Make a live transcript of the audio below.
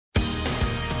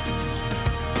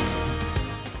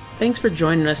Thanks for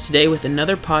joining us today with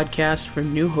another podcast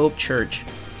from New Hope Church.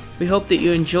 We hope that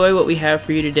you enjoy what we have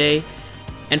for you today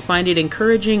and find it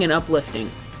encouraging and uplifting.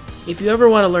 If you ever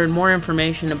want to learn more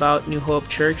information about New Hope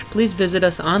Church, please visit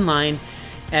us online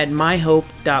at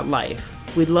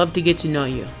myhope.life. We'd love to get to know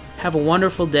you. Have a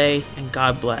wonderful day, and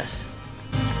God bless.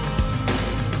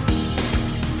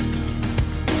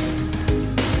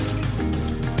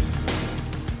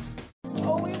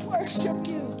 Oh, we worship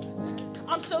you.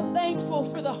 I'm so thankful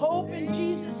for the hope in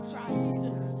Jesus Christ.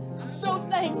 I'm so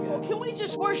thankful. Can we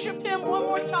just worship him one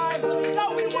more time?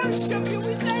 God, we worship you.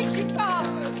 We thank you, God.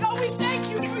 God, we thank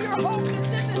you for your hope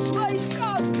that's in this place,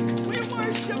 God. We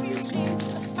worship you,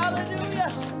 Jesus.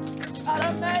 Hallelujah. God,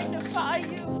 I magnify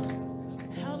you.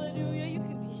 Hallelujah. You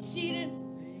can be seated.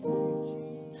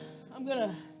 I'm going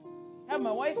to have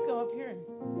my wife come up here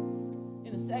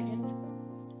in a second.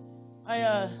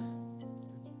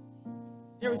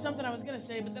 There was something I was going to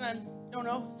say, but then I don't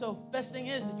know. So best thing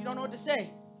is, if you don't know what to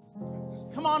say,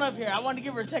 come on up here. I wanted to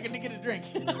give her a second to get a drink.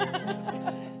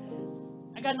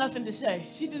 I got nothing to say.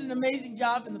 She did an amazing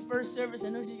job in the first service. I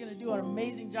know she's going to do an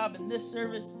amazing job in this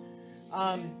service.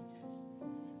 I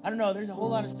don't know. There's a whole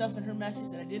lot of stuff in her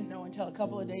message that I didn't know until a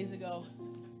couple of days ago.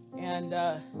 And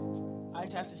I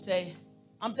just have to say,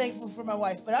 I'm thankful for my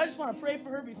wife. But I just want to pray for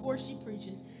her before she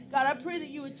preaches. God, I pray that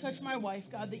you would touch my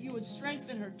wife, God, that you would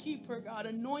strengthen her, keep her, God,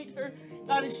 anoint her,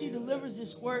 God, as she delivers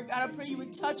this word. God, I pray you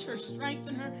would touch her,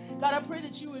 strengthen her. God, I pray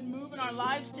that you would move in our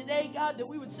lives today, God, that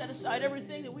we would set aside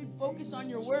everything, that we'd focus on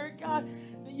your word, God,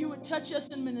 that you would touch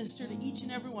us and minister to each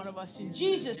and every one of us. In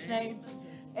Jesus' name,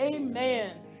 amen.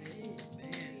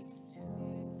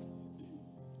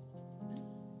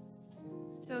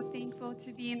 So thankful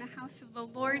to be in the house of the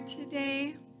Lord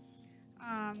today.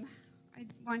 I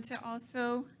want to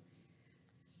also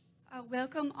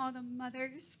welcome all the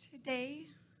mothers today.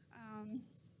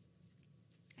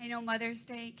 I know Mother's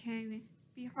Day can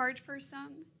be hard for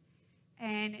some,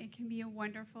 and it can be a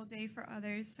wonderful day for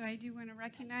others. So I do want to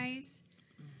recognize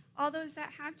all those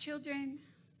that have children,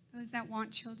 those that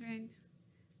want children,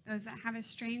 those that have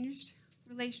estranged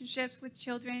relationships with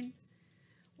children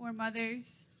or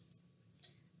mothers.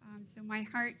 So my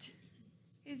heart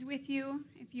is with you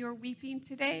if you're weeping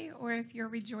today or if you're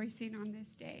rejoicing on this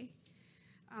day.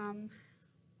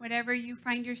 Whatever you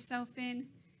find yourself in,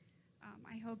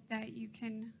 I hope that you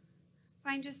can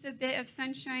find just a bit of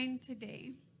sunshine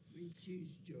today. We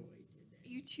choose joy today.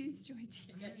 You choose joy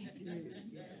today.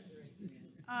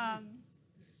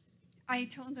 I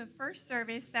told the first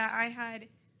service that I had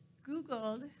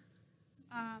Googled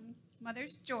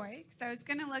Mother's Joy because I was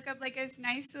going to look up like this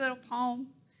nice little poem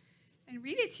and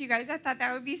read it to you guys. I thought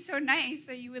that would be so nice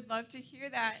that you would love to hear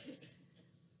that.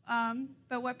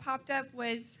 But what popped up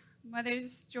was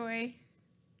Mother's Joy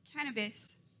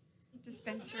Cannabis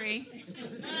Dispensary.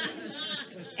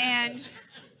 And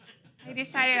I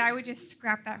decided I would just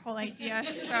scrap that whole idea.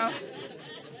 So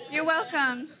you're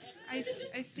welcome. I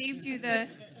saved you the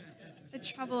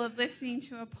trouble of listening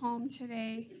to a poem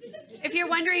today. If you're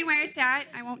wondering where it's at,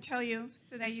 I won't tell you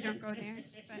so that you don't go there.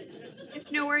 But it's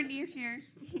nowhere near here.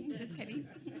 Just kidding.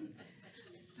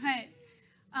 But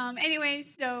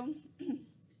anyways, so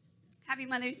happy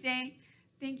Mother's Day.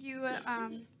 Thank you. I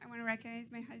want to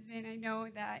recognize my husband. I know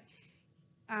that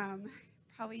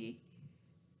probably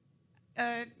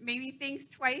maybe thinks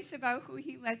twice about who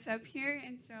he lets up here.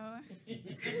 And so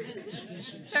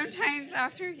sometimes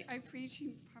after I preach,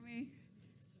 he probably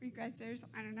regrets it.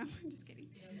 I don't know. I'm just kidding.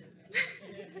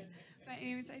 But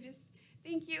anyways, I just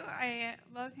thank you. I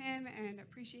love him and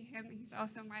appreciate him. He's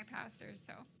also my pastor.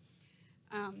 So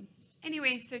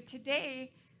anyways, so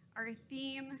today our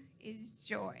theme is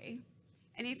joy.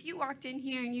 And if you walked in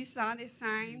here and you saw this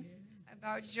sign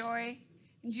about joy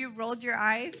and you rolled your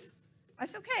eyes,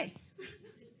 that's okay.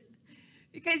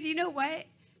 Because you know what?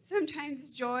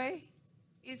 Sometimes joy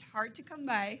is hard to come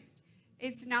by.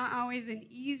 It's not always an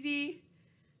easy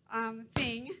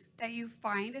thing that you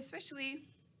find, especially,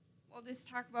 we'll just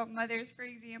talk about mothers, for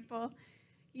example.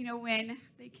 You know, when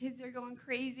the kids are going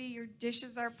crazy, your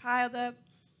dishes are piled up,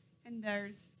 and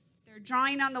they're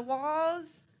drawing on the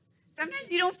walls.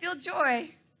 Sometimes you don't feel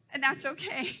joy, and that's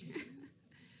okay.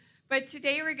 But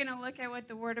today we're going to look at what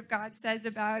the Word of God says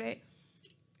about it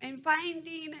and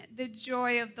finding the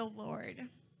joy of the Lord.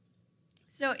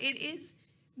 So it is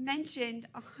mentioned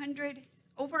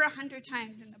over 100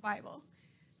 times in the Bible.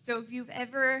 So if you've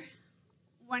ever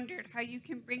wondered how you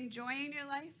can bring joy in your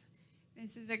life,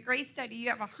 this is a great study. You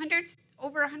have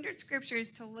over 100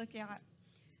 scriptures to look at.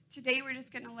 Today we're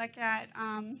just going to look at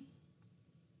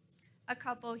a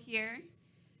couple here.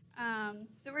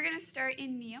 So we're going to start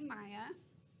in Nehemiah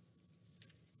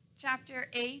chapter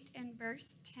 8 and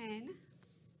verse 10.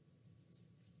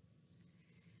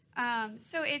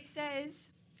 So it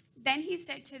says, "Then he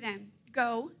said to them,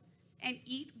 'Go and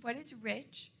eat what is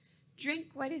rich,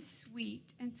 drink what is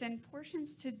sweet, and send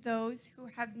portions to those who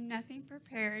have nothing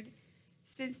prepared,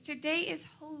 since today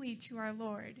is holy to our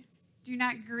Lord. Do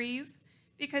not grieve,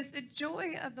 because the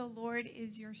joy of the Lord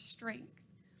is your strength.'"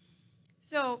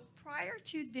 So prior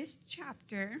to this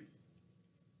chapter,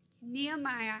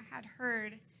 Nehemiah had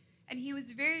heard, and he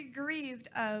was very grieved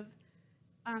of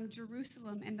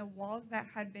Jerusalem and the walls that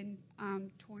had been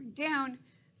torn down.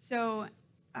 So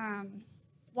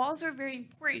walls were very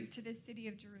important to the city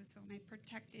of Jerusalem. They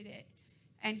protected it.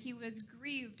 And he was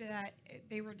grieved that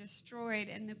they were destroyed,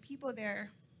 and the people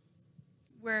there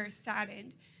were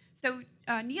saddened. So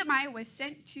Nehemiah was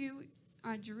sent to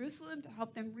Jerusalem to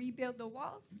help them rebuild the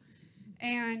walls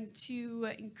and to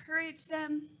encourage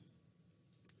them.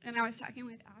 And I was talking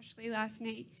with Ashley last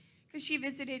night because she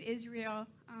visited Israel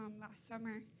last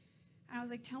summer. And I was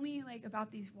like, "Tell me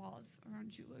about these walls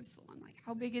around Jerusalem.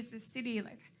 How big is this city?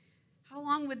 How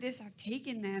long would this have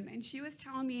taken them?" And she was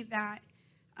telling me that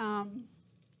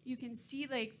you can see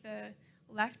the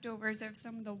leftovers of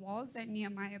some of the walls that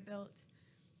Nehemiah built.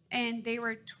 And they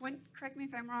were, correct me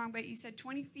if I'm wrong, but you said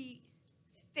 20 feet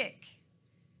thick,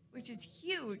 which is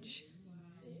huge.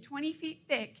 20 feet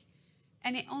thick.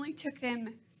 And it only took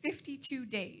them 52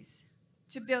 days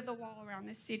to build the wall around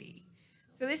the city.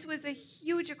 So this was a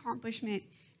huge accomplishment.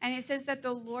 And it says that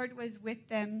the Lord was with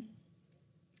them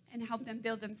and helped them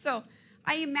build them. So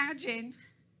I imagine,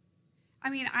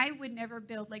 I would never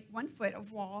build 1 foot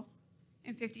of wall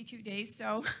in 52 days.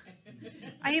 So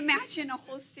I imagine a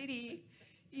whole city,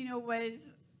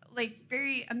 was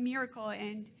a miracle.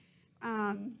 And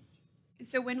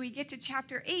so when we get to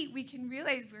chapter 8, we can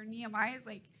realize where Nehemiah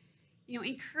is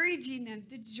encouraging them,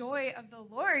 the joy of the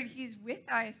Lord, he's with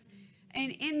us.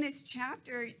 And in this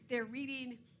chapter, they're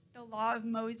reading the law of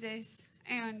Moses,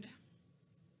 and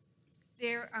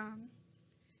they're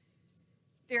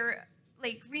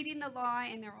reading the law,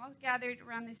 and they're all gathered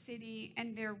around the city,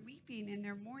 and they're weeping, and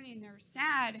they're mourning, they're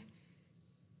sad.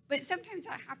 But sometimes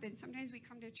that happens. Sometimes we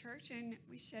come to church and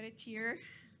we shed a tear,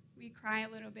 we cry a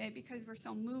little bit because we're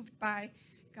so moved by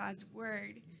God's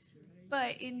word.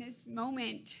 But in this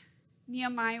moment,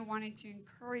 Nehemiah wanted to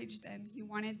encourage them. He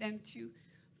wanted them to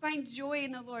find joy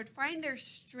in the Lord, find their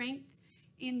strength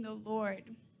in the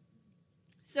Lord.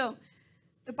 So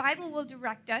the Bible will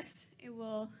direct us. It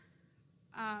will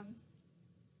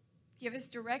give us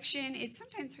direction. It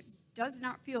sometimes does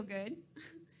not feel good,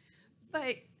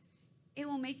 but it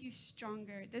will make you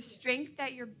stronger. The strength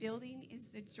that you're building is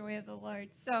the joy of the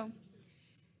Lord. So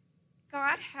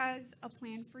God has a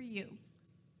plan for you.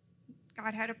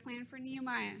 God had a plan for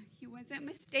Nehemiah. He wasn't a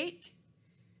mistake.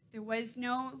 There was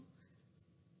no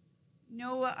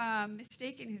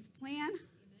mistake in his plan. Amen.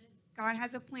 God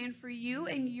has a plan for you,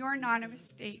 and you're not a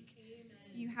mistake.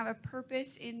 Amen. You have a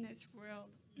purpose in this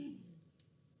world.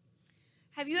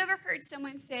 Have you ever heard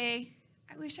someone say,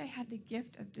 "I wish I had the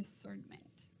gift of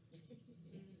discernment"?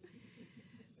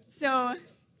 So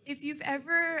if you've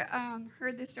ever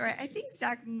heard this story, I think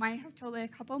Zach might have told it a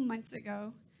couple months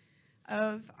ago,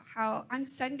 of how on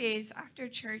Sundays after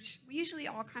church, we usually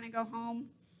all kind of go home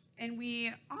and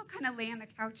we all kind of lay on the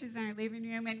couches in our living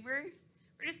room, and we're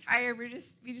just tired. We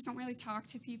just don't really talk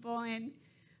to people, and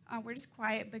we're just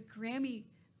quiet. But Grammy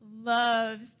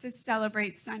loves to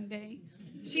celebrate Sunday.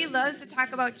 She loves to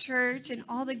talk about church and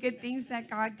all the good things that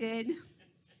God did.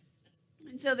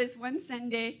 And so this one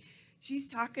Sunday, she's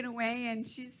talking away, and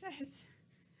she says,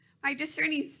 "My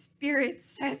discerning spirit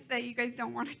says that you guys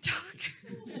don't want to talk."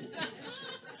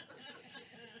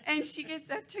 And she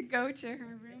gets up to go to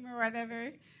her room or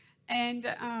whatever. And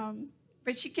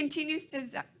but she continues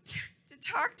to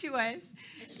talk to us.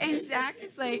 And Zach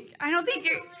is like, "I don't think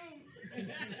you're..."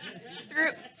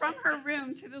 From her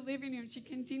room to the living room, she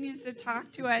continues to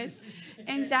talk to us.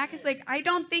 And Zach is like, "I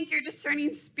don't think your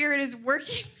discerning spirit is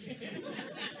working."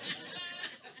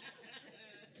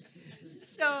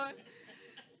 So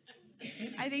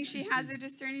I think she has a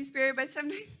discerning spirit, but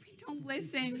sometimes we don't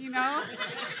listen,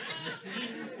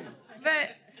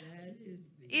 But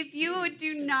if you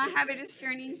do not have a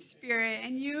discerning spirit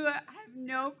and you have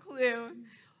no clue,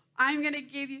 I'm going to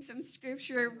give you some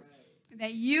scripture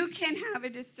that you can have a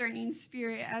discerning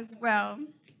spirit as well.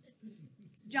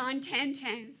 John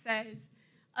 10:10 says,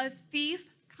 "A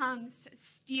thief comes to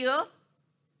steal,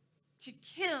 to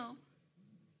kill,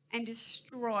 and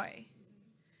destroy.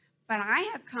 But I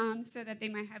have come so that they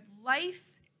might have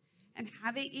life and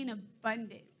have it in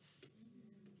abundance."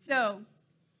 So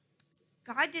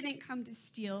God didn't come to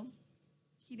steal.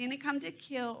 He didn't come to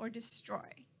kill or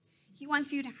destroy. He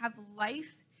wants you to have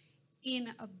life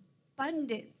in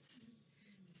abundance.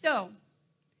 So,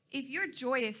 if your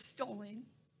joy is stolen,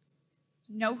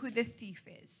 know who the thief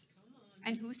is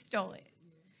and who stole it.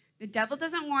 The devil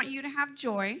doesn't want you to have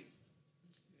joy.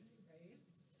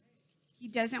 He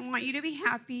doesn't want you to be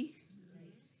happy.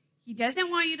 He doesn't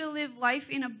want you to live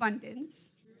life in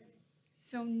abundance.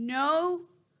 So know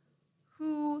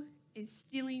who is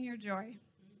stealing your joy.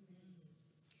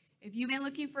 If you've been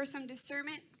looking for some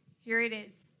discernment, here it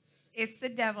is. It's the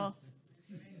devil.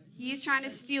 He's trying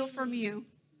to steal from you.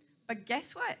 But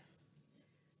guess what?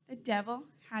 The devil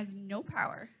has no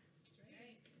power.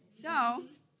 So,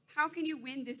 how can you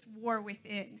win this war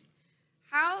within?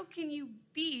 How can you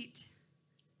beat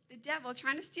the devil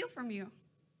trying to steal from you?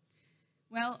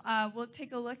 Well, we'll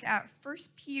take a look at 1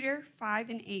 Peter 5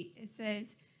 and 8. It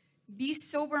says, be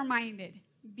sober-minded,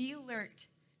 be alert,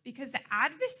 because the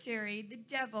adversary, the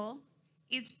devil,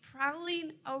 is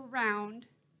prowling around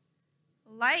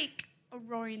like a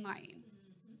roaring lion.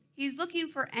 He's looking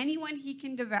for anyone he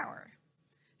can devour.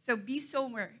 So be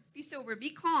sober, be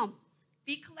calm,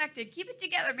 be collected. Keep it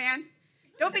together, man.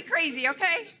 Don't be crazy,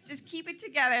 okay? Just keep it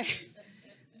together.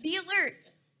 Be alert.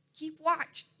 Keep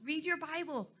watch. Read your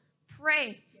Bible.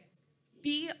 Pray.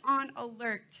 Be on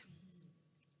alert.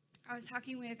 I was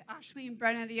talking with Ashley and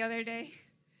Brenna the other day,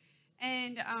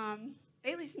 and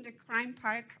they listen to crime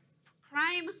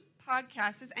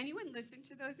podcasts. Does anyone listen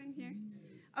to those in here?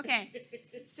 Okay,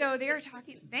 so they were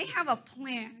talking. They have a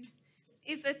plan.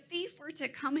 If a thief were to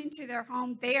come into their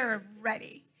home, they are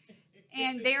ready.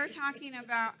 And they were talking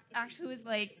about, Ashley was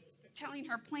like telling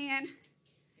her plan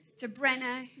to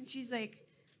Brenna, and she's like,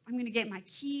 I'm going to get my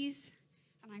keys,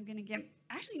 and I'm going to get,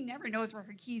 Ashley never knows where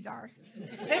her keys are.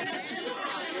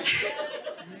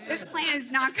 This plan is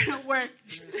not going to work.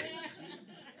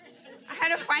 I had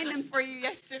to find them for you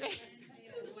yesterday.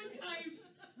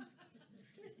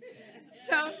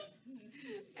 So,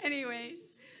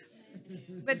 anyways,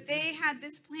 but they had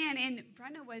this plan, and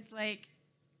Brenna was like,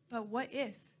 but what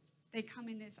if they come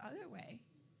in this other way?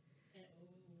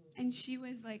 And she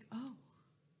was like, oh,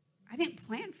 I didn't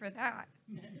plan for that.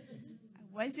 I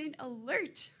wasn't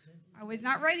alert. I was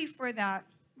not ready for that.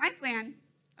 My plan,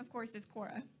 of course, is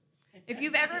Cora. If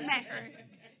you've ever met her,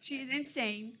 she's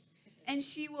insane, and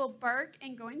she will bark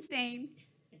and go insane,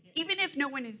 even if no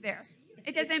one is there.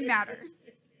 It doesn't matter.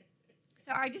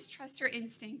 So I just trust her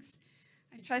instincts.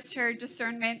 I trust her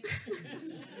discernment.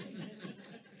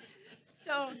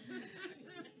 So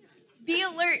be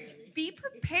alert. Be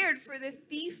prepared for the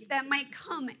thief that might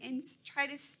come and try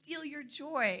to steal your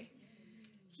joy.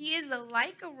 He is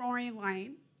like a roaring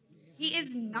lion. He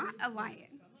is not a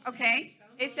lion, okay?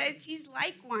 It says he's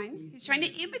like one. He's trying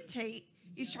to imitate.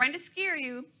 He's trying to scare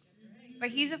you, but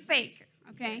he's a fake,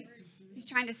 okay? He's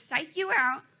trying to psych you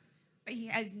out, but he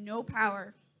has no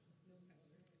power.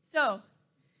 So,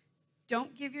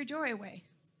 don't give your joy away.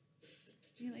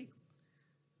 You're like,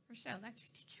 Rochelle, that's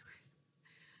ridiculous.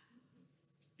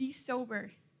 Be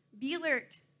sober. Be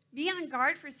alert. Be on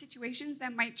guard for situations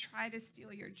that might try to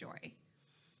steal your joy.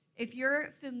 If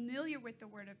you're familiar with the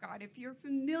Word of God, if you're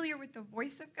familiar with the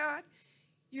voice of God,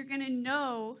 you're going to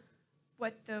know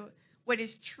what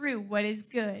is true, what is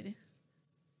good.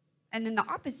 And then the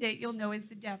opposite you'll know is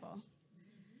the devil.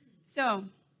 So,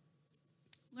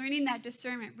 learning that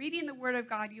discernment, reading the Word of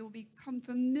God, you'll become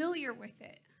familiar with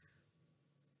it.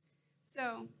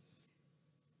 So,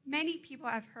 many people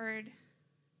have heard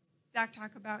Zach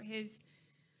talk about his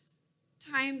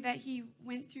time that he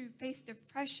faced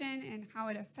depression and how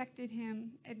it affected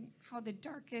him and how the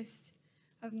darkest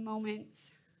of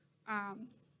moments.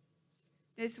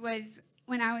 This was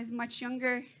when I was much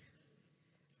younger.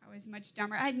 I was much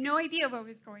dumber. I had no idea what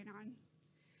was going on.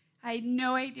 I had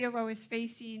no idea what I was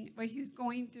facing, what he was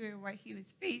going through, what he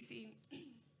was facing.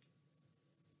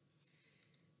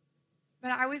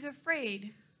 But I was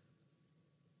afraid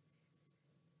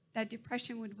that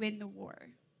depression would win the war.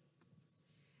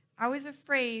 I was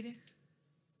afraid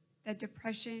that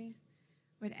depression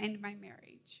would end my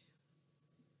marriage.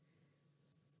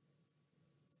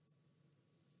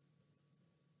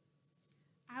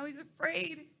 I was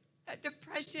afraid that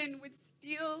depression would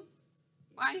steal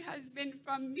my husband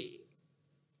from me.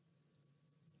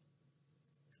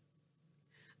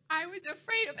 I was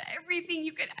afraid of everything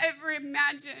you could ever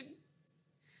imagine.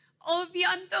 All of the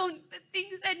unknown, the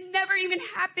things that never even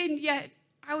happened yet.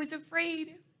 I was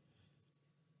afraid.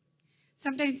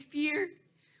 Sometimes fear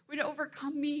would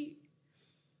overcome me.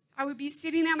 I would be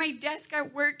sitting at my desk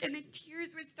at work and the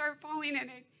tears would start falling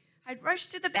and I'd rush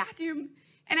to the bathroom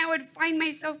and I would find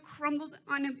myself crumbled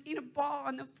in a ball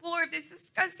on the floor of this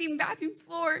disgusting bathroom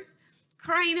floor,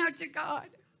 crying out to God.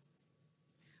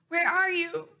 Where are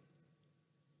you?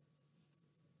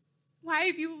 Why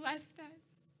have you left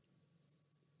us?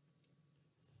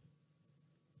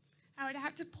 I would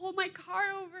have to pull my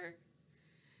car over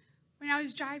when I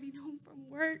was driving home from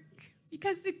work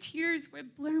because the tears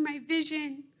would blur my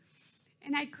vision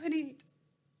and I couldn't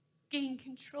gain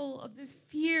control of the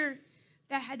fear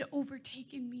that had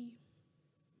overtaken me.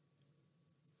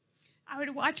 I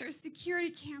would watch our security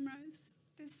cameras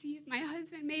to see if my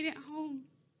husband made it home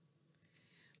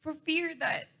for fear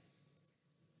that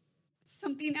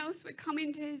something else would come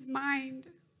into his mind.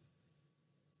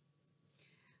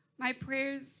 My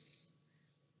prayers,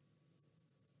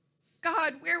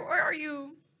 God, where are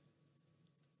you?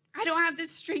 I don't have the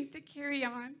strength to carry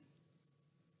on.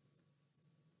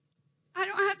 I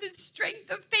don't have the strength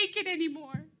to fake it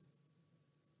anymore.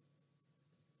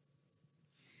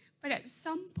 But at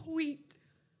some point,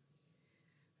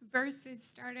 verses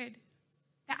started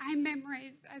that I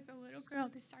memorized as a little girl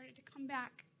that started to come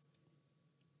back.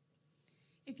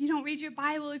 If you don't read your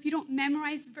Bible, if you don't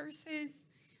memorize verses,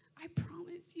 I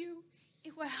promise you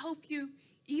it will help you.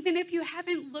 Even if you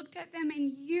haven't looked at them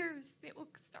in years, they will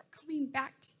start coming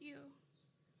back to you.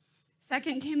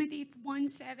 2 Timothy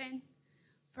 1:7,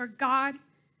 for God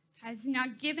has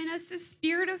not given us the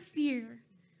spirit of fear,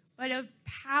 but of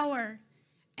power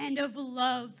and of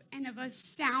love and of a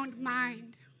sound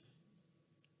mind.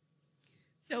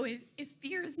 So if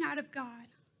fear is not of God,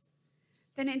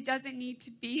 then it doesn't need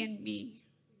to be in me.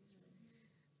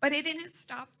 But it didn't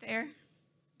stop there.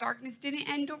 Darkness didn't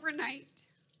end overnight.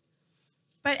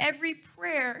 But every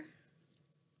prayer,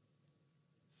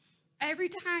 every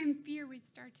time fear would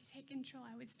start to take control,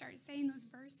 I would start saying those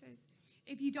verses.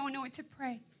 If you don't know what to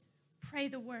pray, pray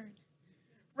the word.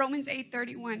 Romans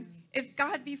 8:31, if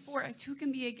God be for us, who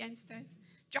can be against us?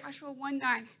 Joshua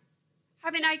 1:9,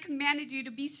 haven't I commanded you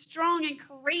to be strong and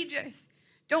courageous?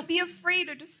 Don't be afraid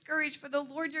or discouraged, for the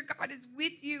Lord your God is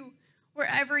with you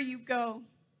wherever you go.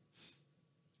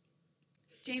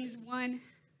 James 1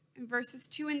 and verses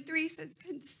 2 and 3 says,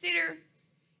 consider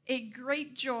a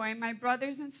great joy, my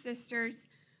brothers and sisters,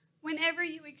 whenever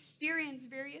you experience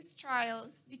various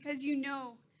trials, because you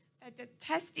know that the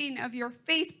testing of your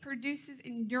faith produces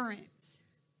endurance.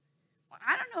 Well,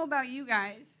 I don't know about you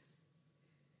guys,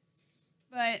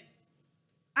 but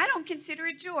I don't consider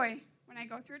it joy when I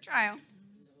go through a trial.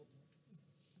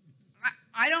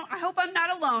 I hope I'm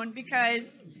not alone,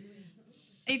 because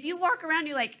if you walk around,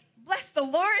 you're like, bless the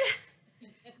Lord,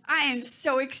 I am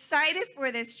so excited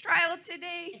for this trial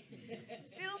today.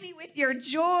 Fill me with your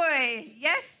joy.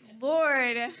 Yes,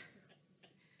 Lord.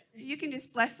 You can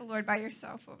just bless the Lord by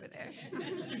yourself over there.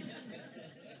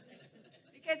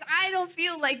 Because I don't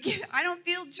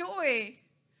feel joy.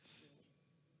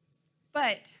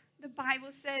 But the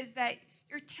Bible says that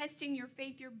you're testing your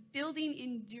faith, you're building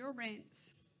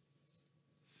endurance.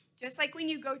 Just like when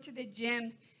you go to the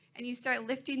gym and you start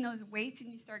lifting those weights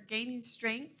and you start gaining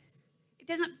strength, it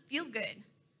doesn't feel good.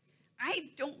 I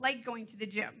don't like going to the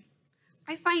gym.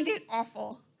 I find it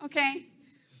awful, okay?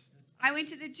 I went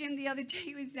to the gym the other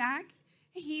day with Zach,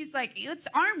 and he's like, it's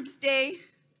arms day.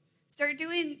 Start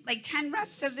doing like 10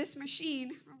 reps of this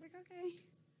machine. I was like, okay.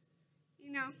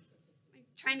 You know, like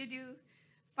trying to do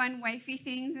fun wifey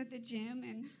things at the gym,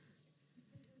 and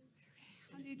okay,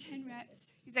 I'll do 10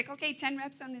 reps. He's like, okay, 10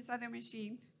 reps on this other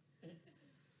machine.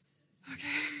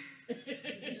 Okay.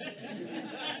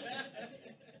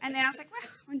 And then I was like, well,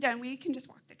 I'm done. We can just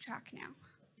walk the track now.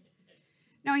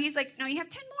 No, he's like, no, you have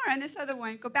 10 more on this other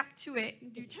one. Go back to it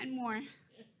and do 10 more. Are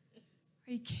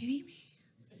you kidding me?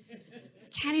 I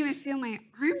can't even feel my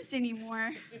arms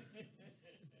anymore.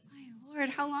 My Lord,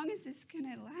 how long is this going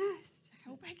to last? I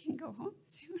hope I can go home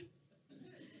soon.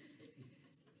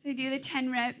 So I do the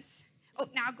 10 reps. Oh,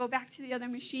 now go back to the other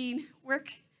machine.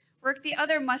 Work the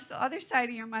other muscle, other side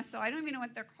of your muscle. I don't even know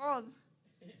what they're called.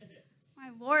 My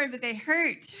Lord, but they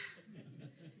hurt.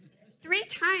 3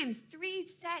 times, 3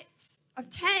 sets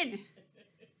of 10.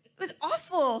 It was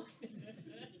awful.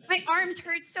 My arms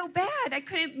hurt so bad. I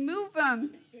couldn't move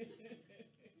them.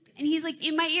 And he's like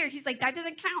in my ear. He's like, that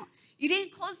doesn't count. You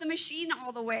didn't close the machine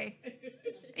all the way.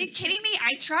 Are you kidding me?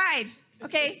 I tried.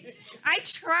 Okay? I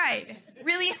tried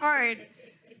really hard.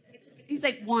 He's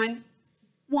like, 1.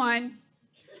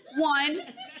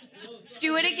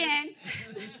 Do it again.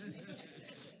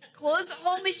 Close the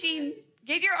whole machine.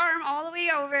 Get your arm all the way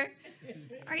over.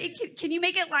 Can you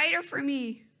make it lighter for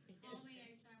me?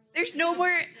 There's not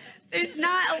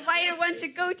a lighter one to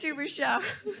go to, Rochelle.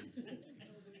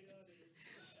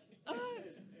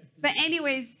 But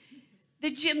anyways,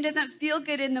 the gym doesn't feel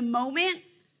good in the moment,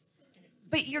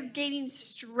 but you're gaining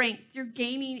strength. You're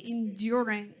gaining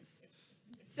endurance.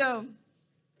 So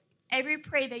Every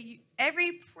prayer that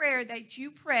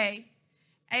you pray,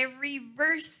 every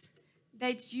verse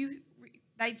that you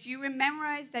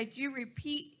memorize, that you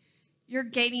repeat, you're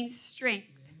gaining strength.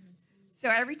 So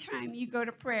every time you go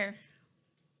to prayer,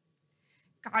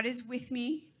 God is with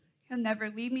me. He'll never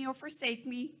leave me or forsake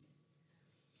me.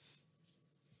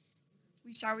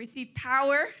 We shall receive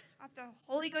power after the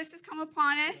Holy Ghost has come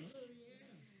upon us.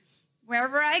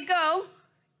 Wherever I go,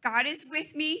 God is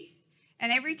with me.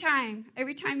 And every time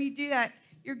you do that,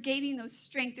 you're gaining those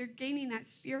strength. You're gaining that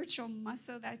spiritual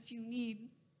muscle that you need.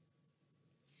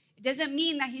 It doesn't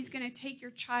mean that he's going to take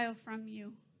your child from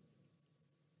you.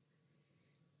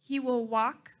 He will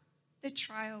walk the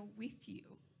trial with you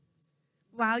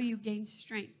while you gain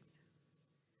strength.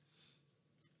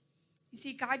 You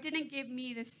see, God didn't give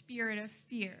me the spirit of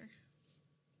fear.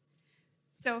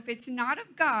 So if it's not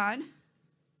of God,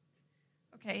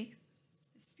 okay,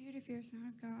 the spirit of fear is not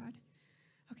of God.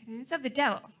 Okay, then it's of the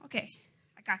devil. Okay,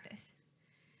 I got this.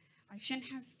 I shouldn't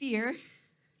have fear.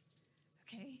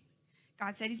 Okay,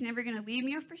 God said he's never going to leave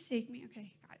me or forsake me.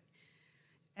 Okay, got it.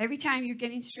 Every time you're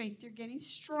getting strength, you're getting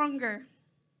stronger.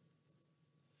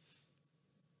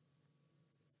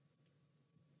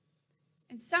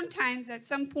 And sometimes, at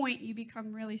some point, you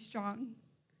become really strong.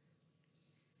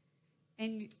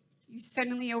 And you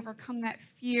suddenly overcome that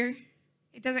fear.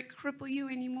 It doesn't cripple you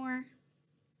anymore.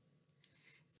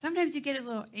 Sometimes you get a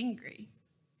little angry.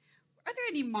 Are there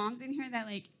any moms in here that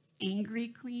angry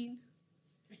clean?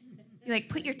 You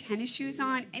put your tennis shoes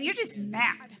on and you're just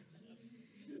mad.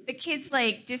 The kids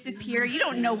disappear. You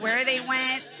don't know where they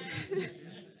went.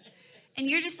 And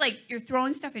you're just you're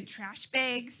throwing stuff in trash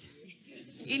bags.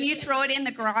 And you throw it in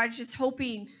the garage just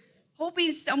hoping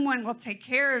someone will take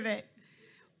care of it.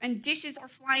 And dishes are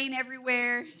flying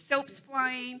everywhere, soap's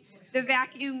flying, the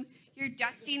vacuum, you're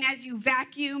dusting as you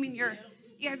vacuum, and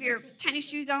you have your tennis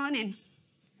shoes on, and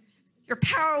you're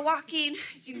power walking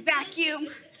as you vacuum.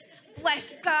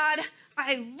 Bless God,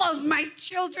 I love my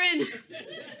children.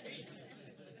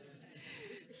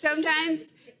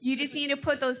 Sometimes you just need to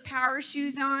put those power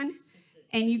shoes on,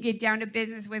 and you get down to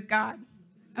business with God,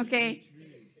 okay?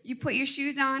 You put your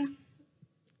shoes on.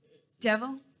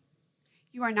 Devil,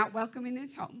 you are not welcome in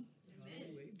this home.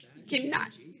 You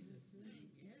cannot.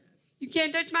 You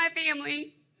can't touch my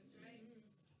family.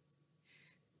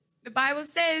 The Bible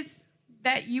says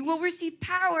that you will receive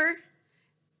power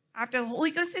after the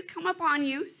Holy Ghost has come upon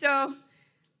you. So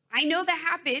I know that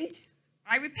happened.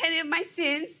 I repented of my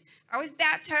sins. I was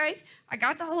baptized. I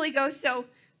got the Holy Ghost. So,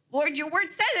 Lord, your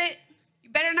word says it.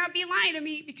 You better not be lying to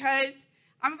me, because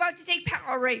I'm about to take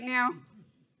power right now.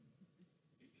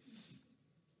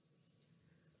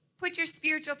 Put your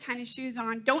spiritual tennis shoes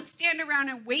on. Don't stand around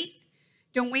and wait.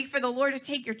 Don't wait for the Lord to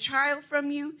take your child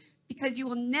from you, because you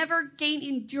will never gain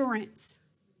endurance.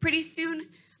 Pretty soon,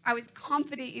 I was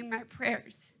confident in my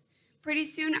prayers. Pretty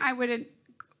soon,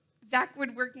 Zach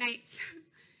would work nights.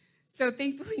 So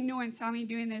thankfully, no one saw me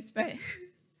doing this. But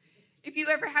if you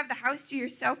ever have the house to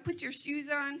yourself, put your shoes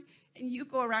on and you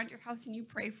go around your house and you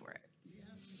pray for it.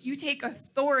 You take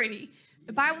authority.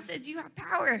 The Bible says you have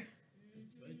power.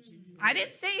 I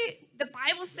didn't say it. The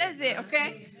Bible says it,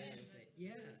 okay?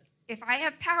 If I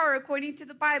have power according to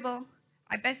the Bible,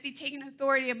 I best be taking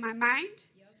authority of my mind,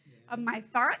 of my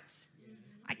thoughts.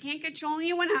 I can't control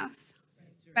anyone else,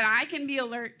 but I can be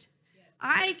alert.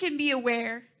 I can be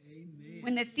aware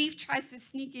when the thief tries to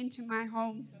sneak into my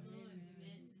home.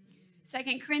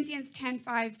 2 Corinthians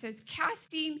 10:5 says,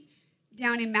 casting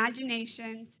down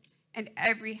imaginations and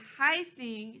every high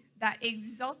thing that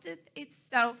exalteth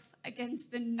itself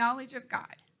against the knowledge of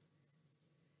God,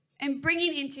 and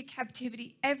bringing into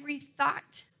captivity every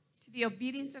thought to the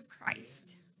obedience of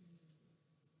Christ.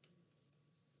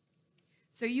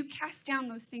 So you cast down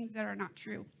those things that are not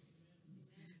true.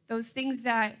 Those things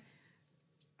that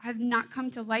have not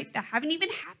come to light, that haven't even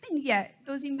happened yet.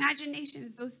 Those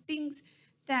imaginations, those things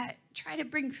that try to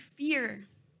bring fear.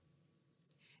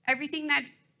 Everything that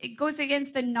it goes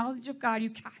against the knowledge of God, you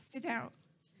cast it out.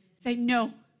 Say,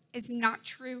 no, it's not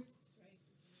true.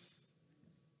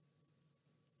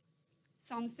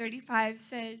 Psalms 35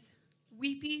 says,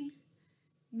 weeping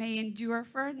may endure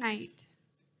for a night,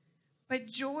 but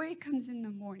joy comes in the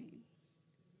morning.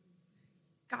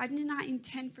 God did not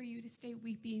intend for you to stay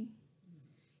weeping.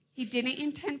 He didn't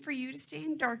intend for you to stay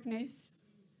in darkness.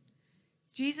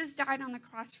 Jesus died on the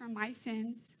cross for my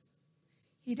sins.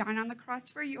 He died on the cross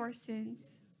for your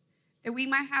sins, that we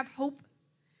might have hope,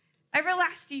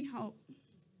 everlasting hope.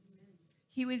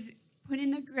 He was put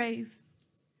in the grave.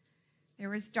 There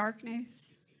was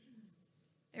darkness.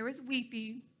 There was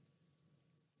weeping.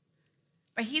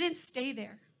 But he didn't stay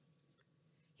there.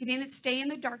 He didn't stay in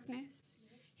the darkness.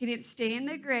 He didn't stay in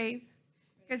the grave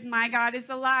because my God is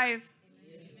alive.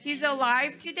 He's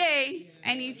alive today,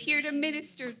 and he's here to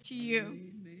minister to you.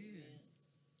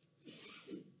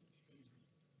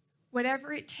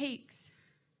 Whatever it takes,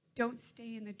 don't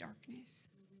stay in the darkness.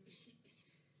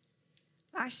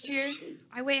 Last year,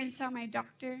 I went and saw my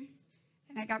doctor,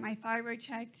 and I got my thyroid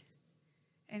checked,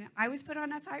 and I was put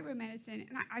on a thyroid medicine,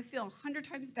 and I feel 100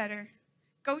 times better.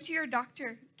 Go to your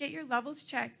doctor, get your levels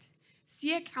checked,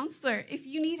 see a counselor. If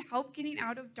you need help getting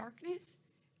out of darkness,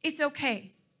 it's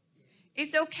okay.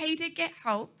 It's okay to get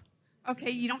help,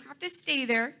 okay? You don't have to stay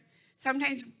there.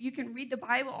 Sometimes you can read the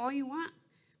Bible all you want,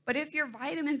 but if your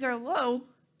vitamins are low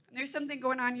and there's something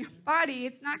going on in your body,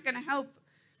 it's not going to help.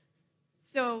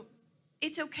 So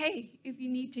it's okay if you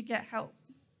need to get help.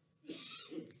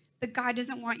 But God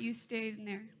doesn't want you staying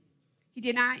there. He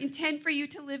did not intend for you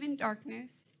to live in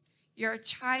darkness. You're a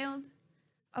child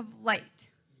of light.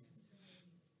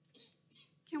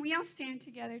 Can we all stand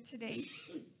together today?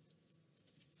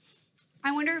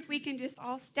 I wonder if we can just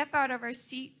all step out of our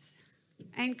seats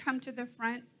and come to the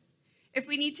front. If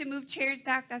we need to move chairs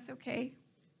back, that's okay.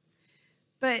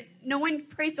 But no one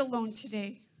prays alone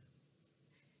today.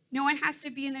 No one has to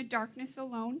be in the darkness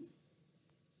alone.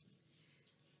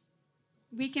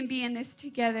 We can be in this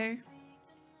together.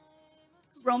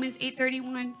 Romans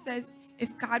 8:31 says,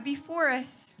 if God be for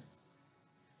us,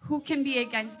 who can be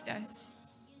against us?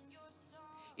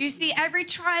 You see, every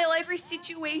trial, every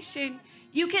situation,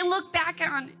 you can look back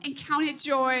on and count it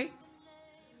joy.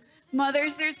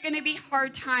 Mothers, there's going to be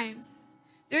hard times.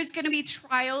 There's going to be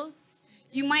trials.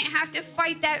 You might have to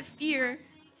fight that fear,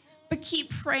 but keep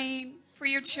praying for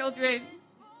your children.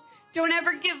 Don't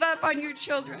ever give up on your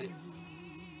children.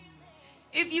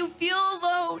 If you feel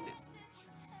alone,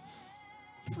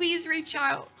 please reach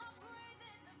out.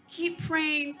 Keep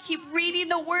praying, keep reading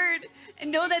the word, and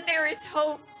know that there is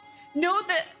hope. Know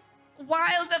the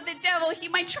wiles of the devil. He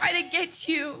might try to get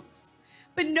you,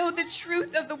 but know the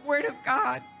truth of the word of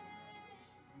God.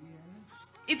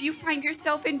 If you find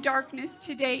yourself in darkness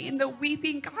today, in the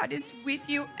weeping, God is with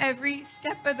you every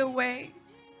step of the way.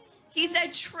 He's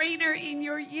that trainer in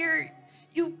your ear.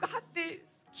 You've got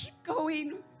this. Keep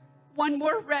going. One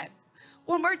more rep.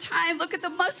 One more time. Look at the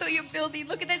muscle you're building.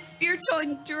 Look at that spiritual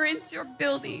endurance you're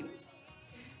building.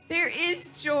 There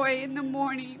is joy in the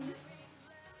morning.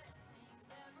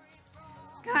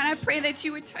 God, I pray that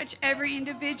you would touch every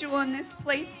individual in this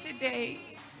place today.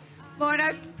 Lord,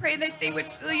 I pray that they would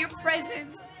feel your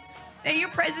presence, that your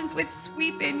presence would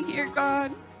sweep in here,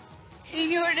 God.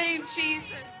 In your name,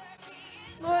 Jesus.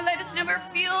 Lord, let us never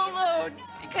feel alone,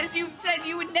 because you said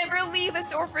you would never leave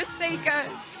us or forsake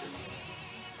us.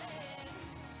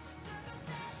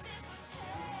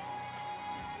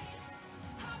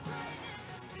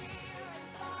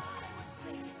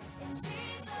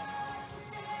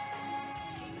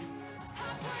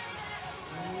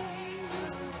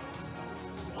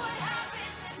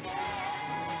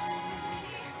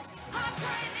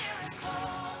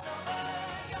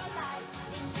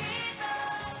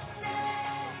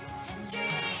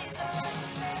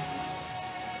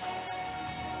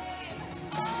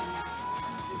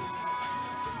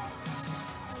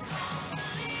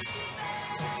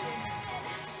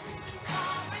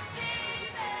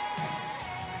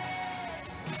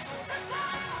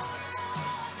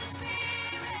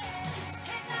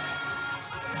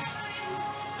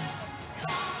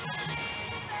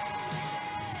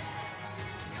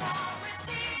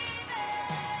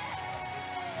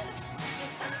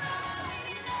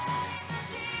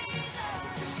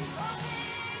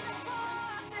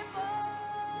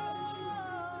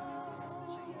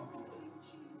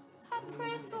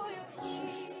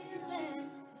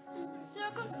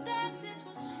 Circumstances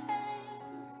will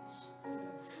change.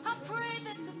 I pray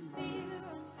that the fear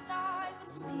inside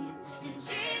will flee. In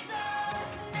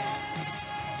Jesus' name,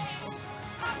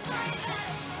 I pray that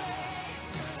a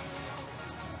breakthrough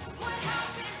would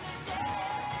happen today.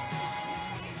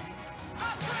 I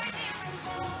pray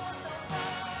miracles over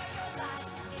your life.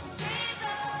 In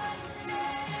Jesus'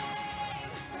 name,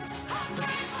 I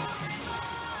pray for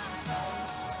revival,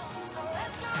 a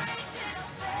restoration of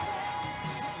faith.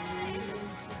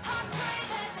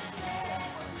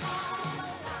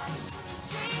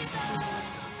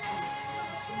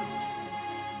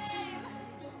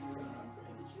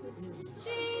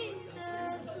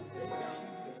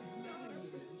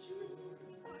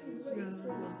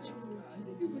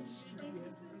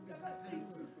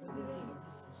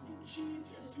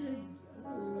 Jesus' name.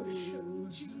 Oh,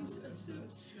 Jesus.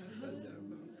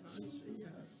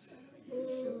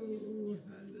 Oh,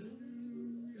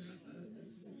 hallelujah.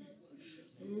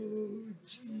 Oh,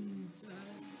 Jesus.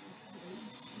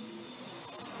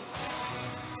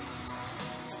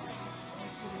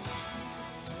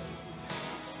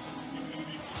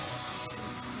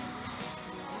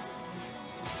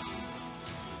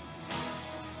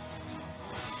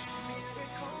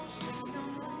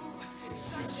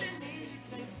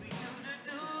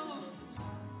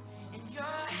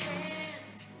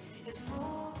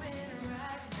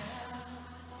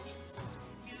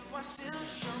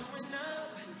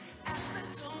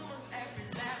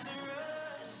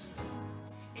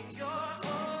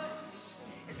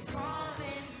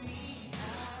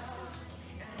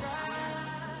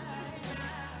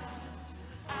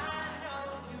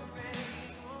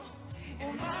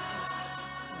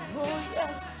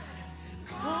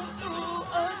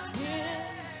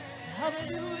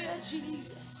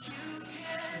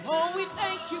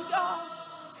 thank you, God.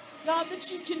 God,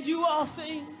 that you can do all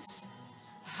things.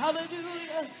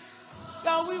 Hallelujah.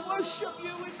 God, we worship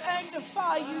you. We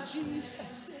magnify you,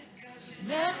 Jesus.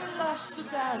 Never lost a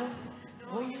battle.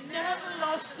 Oh, you never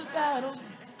lost a battle.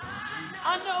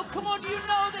 I know, come on, you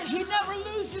know that he never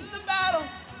loses the battle.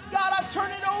 God, I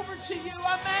turn it over to you.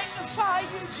 I magnify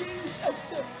you,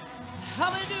 Jesus.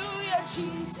 Hallelujah,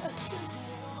 Jesus.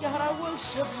 God, I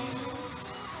worship you.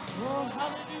 Oh,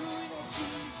 hallelujah,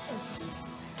 Jesus.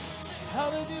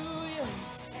 Hallelujah.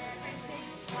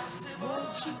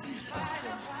 Oh, Jesus.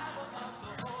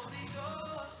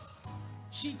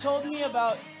 She told me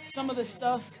about some of the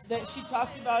stuff that she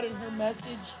talked about in her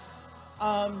message.